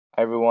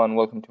Hi everyone,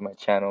 welcome to my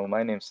channel.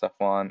 My name is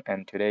Safwan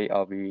and today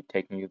I'll be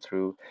taking you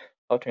through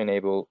how to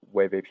enable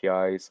web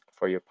APIs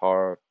for your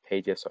Power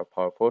Pages or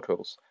Power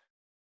Portals.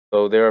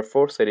 So there are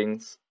 4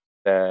 settings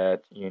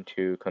that you need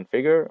to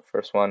configure.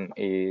 First one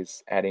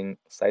is adding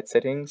site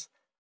settings.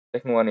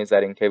 Second one is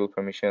adding table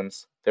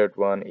permissions. Third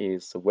one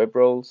is web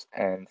roles,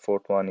 and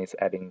fourth one is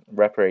adding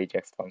Wrapper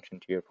AJAX function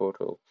to your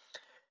portal.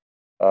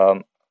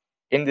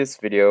 In this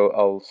video,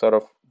 I'll start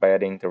off by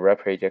adding the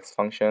Wrapper AJAX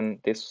function.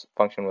 This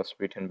function was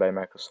written by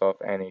Microsoft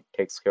and it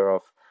takes care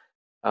of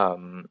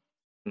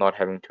not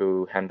having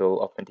to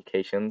handle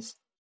authentications.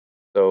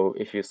 So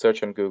if you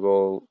search on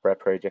Google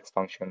Wrapper AJAX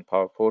function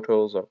Power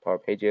Portals or Power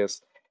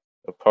Pages,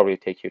 it'll probably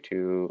take you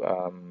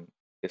to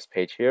this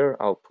page here.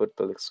 I'll put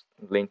the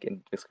link in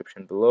the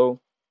description below.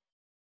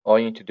 All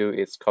you need to do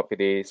is copy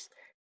this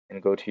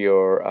and go to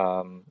your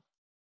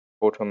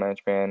portal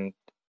management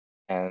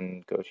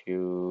and go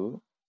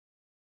to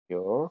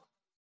your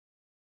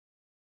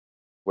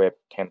web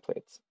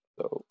templates.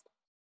 So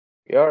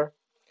we are.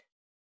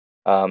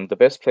 The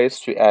best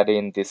place to add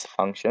in this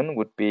function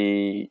would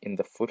be in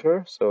the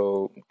footer.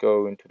 So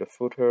go into the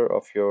footer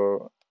of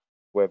your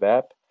web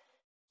app,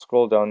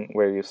 scroll down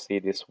where you see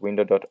this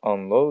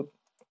window.onload,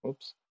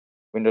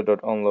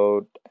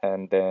 window.onload,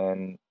 and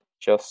then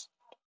just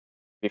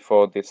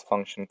before this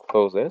function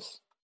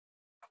closes,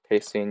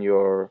 paste in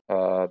your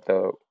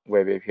the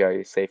web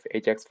API save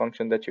AJAX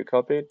function that you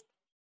copied,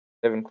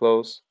 save and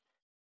close.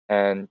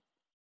 And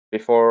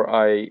before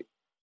I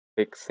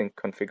click sync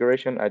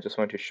configuration, I just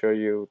want to show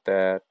you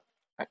that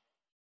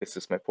this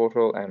is my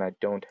portal and I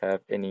don't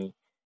have any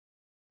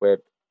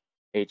web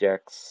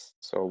AJAX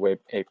or web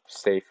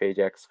save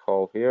AJAX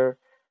call here,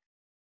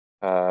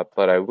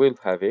 but I will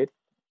have it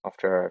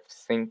after I've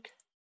sync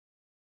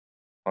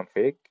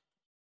config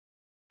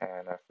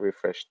and I've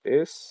refreshed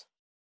this.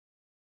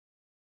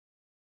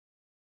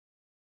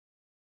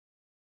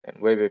 And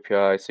web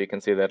API, so you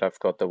can see that I've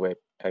got the web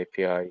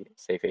API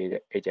save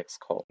AJAX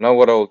call. Now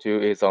what I'll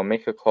do is I'll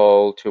make a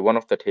call to one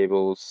of the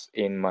tables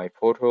in my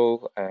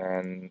portal,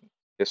 and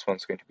this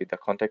one's going to be the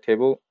contact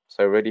table.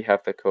 So I already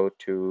have the code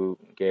to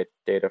get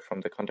data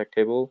from the contact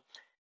table.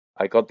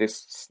 I got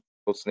this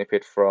code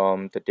snippet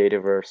from the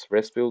Dataverse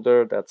REST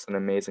Builder. That's an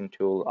amazing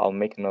tool. I'll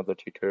make another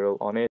tutorial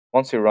on it.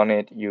 Once you run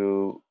it,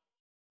 you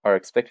are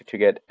expected to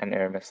get an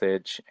error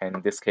message, and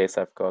in this case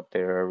I've got the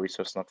error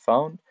resource not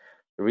found.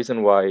 The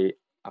reason why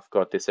I've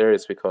got this error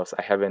is because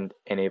I haven't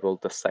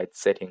enabled the site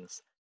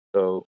settings.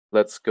 So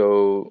let's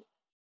go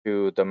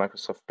to the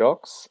Microsoft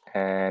Docs,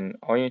 and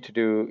all you need to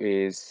do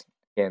is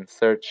again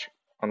search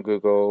on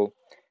Google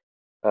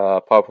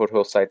Power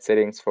Portal site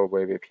settings for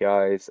web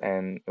APIs,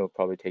 and it'll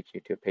probably take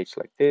you to a page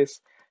like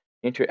this.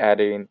 You need to add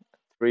in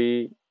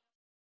 3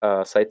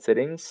 site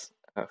settings.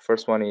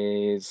 First one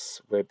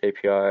is web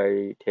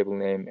API table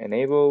name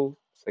enable,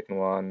 second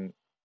one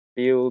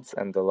fields,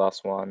 and the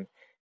last one,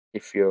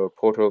 if your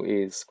portal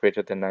is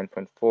greater than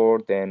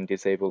 9.4, then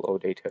disable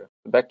OData.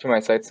 Back to my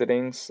site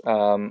settings,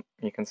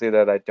 you can see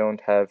that I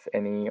don't have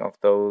any of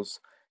those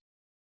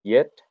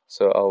yet,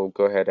 so I'll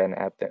go ahead and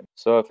add them.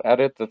 So I've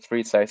added the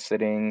 3 site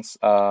settings,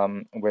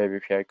 web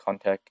API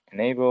contact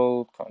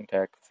enable,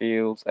 contact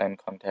fields, and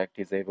contact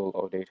disable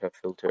OData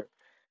filter.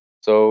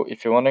 So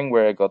if you're wondering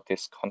where I got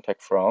this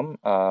contact from,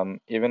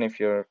 even if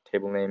your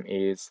table name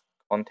is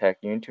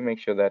contact, you need to make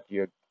sure that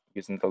you're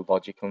using the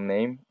logical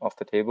name of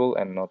the table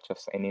and not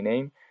just any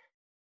name.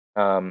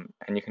 And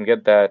you can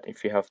get that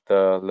if you have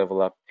the level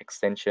up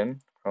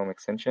extension, Chrome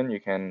extension. You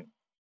can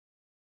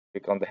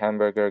click on the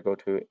hamburger, go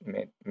to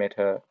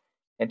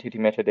entity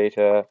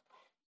metadata,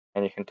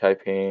 and you can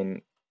type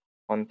in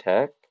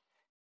contact,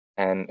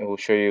 and it will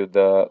show you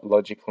the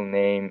logical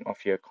name of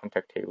your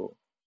contact table.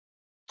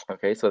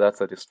 Okay, so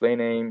that's a display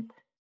name,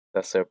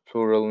 that's a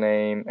plural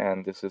name,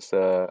 and this is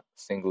a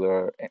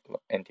singular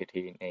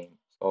entity name.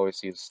 So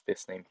always use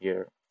this name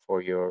here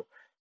for your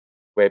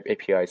web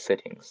API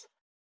settings.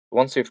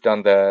 Once you've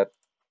done that,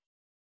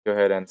 go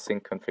ahead and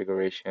sync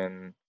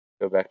configuration,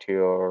 go back to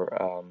your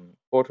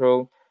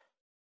portal.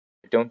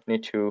 You don't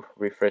need to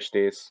refresh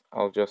this.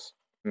 I'll just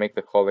make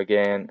the call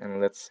again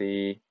and let's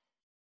see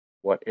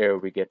what error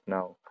we get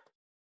now.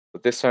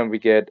 So this time we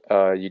get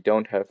you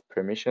don't have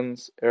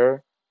permissions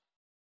error.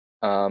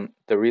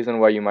 The reason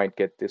why you might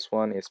get this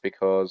one is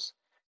because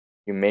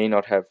you may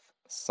not have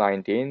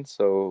signed in.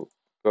 So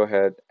go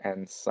ahead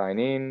and sign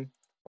in.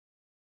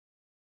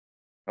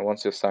 And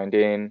once you're signed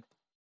in,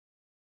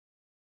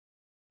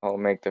 I'll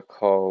make the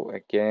call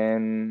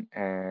again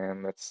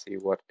and let's see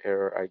what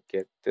error I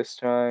get this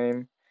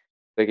time.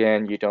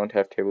 Again, you don't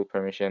have table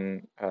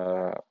permission,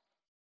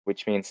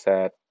 which means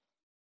that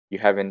you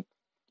haven't,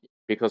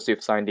 because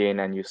you've signed in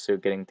and you're still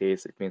getting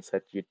these, it means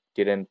that you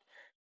didn't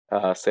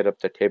set up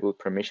the table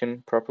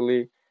permission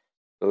properly.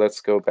 So let's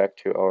go back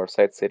to our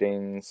site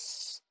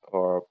settings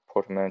or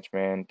portal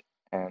management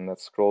and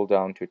let's scroll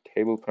down to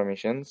table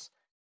permissions.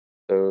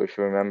 So if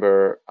you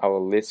remember our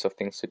list of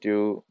things to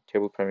do,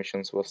 table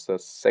permissions was the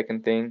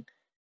second thing.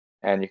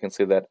 And you can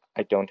see that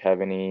I don't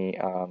have any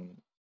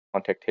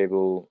contact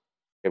table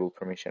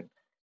permission.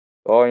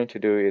 So all I need to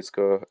do is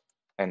go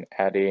and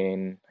add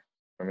in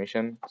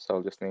permission. So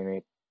I'll just name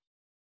it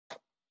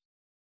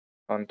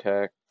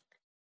contact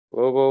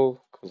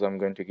global because I'm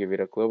going to give it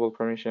a global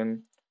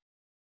permission,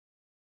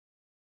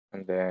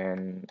 and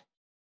then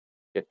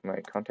get my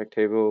contact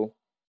table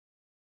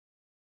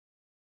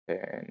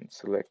and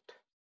select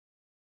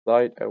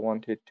site I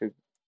want it to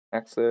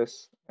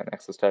access, and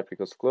access type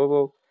equals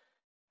global.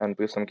 And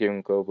because I'm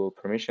giving global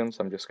permissions,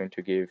 I'm just going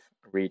to give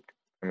read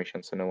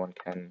permission so no one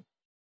can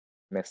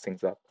mess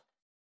things up.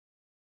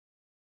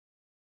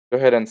 Go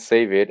ahead and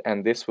save it,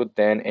 and this would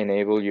then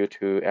enable you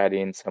to add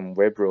in some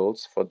web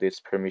roles for these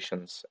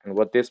permissions. And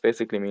what this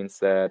basically means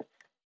that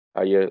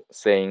you're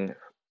saying,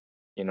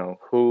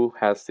 who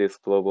has this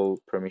global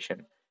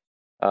permission.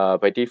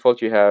 By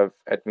default, you have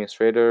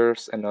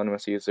administrators,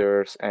 anonymous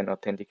users, and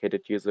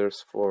authenticated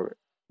users for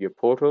your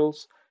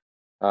portals.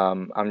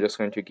 I'm just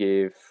going to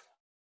give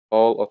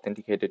all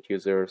authenticated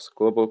users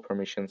global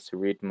permissions to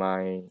read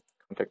my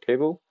contact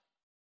table.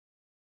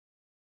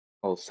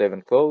 I'll save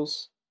and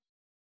close,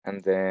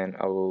 and then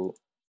I will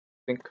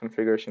sync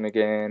configuration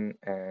again,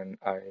 and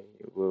I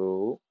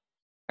will,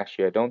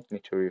 actually I don't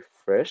need to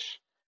refresh.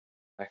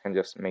 I can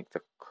just make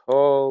the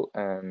call,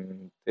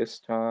 and this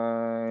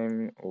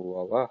time,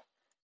 voila,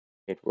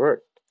 it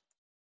worked.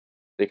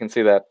 So you can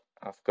see that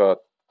I've got,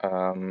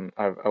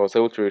 I was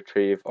able to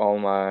retrieve all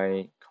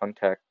my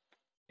contact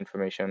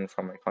information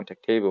from my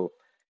contact table.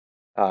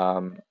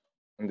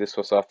 And this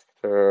was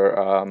after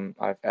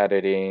I've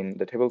added in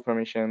the table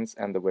permissions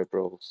and the web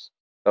roles.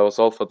 That was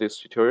all for this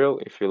tutorial.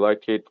 If you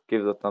liked it,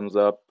 give it a thumbs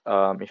up.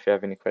 If you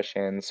have any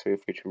questions, feel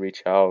free to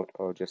reach out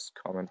or just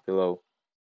comment below.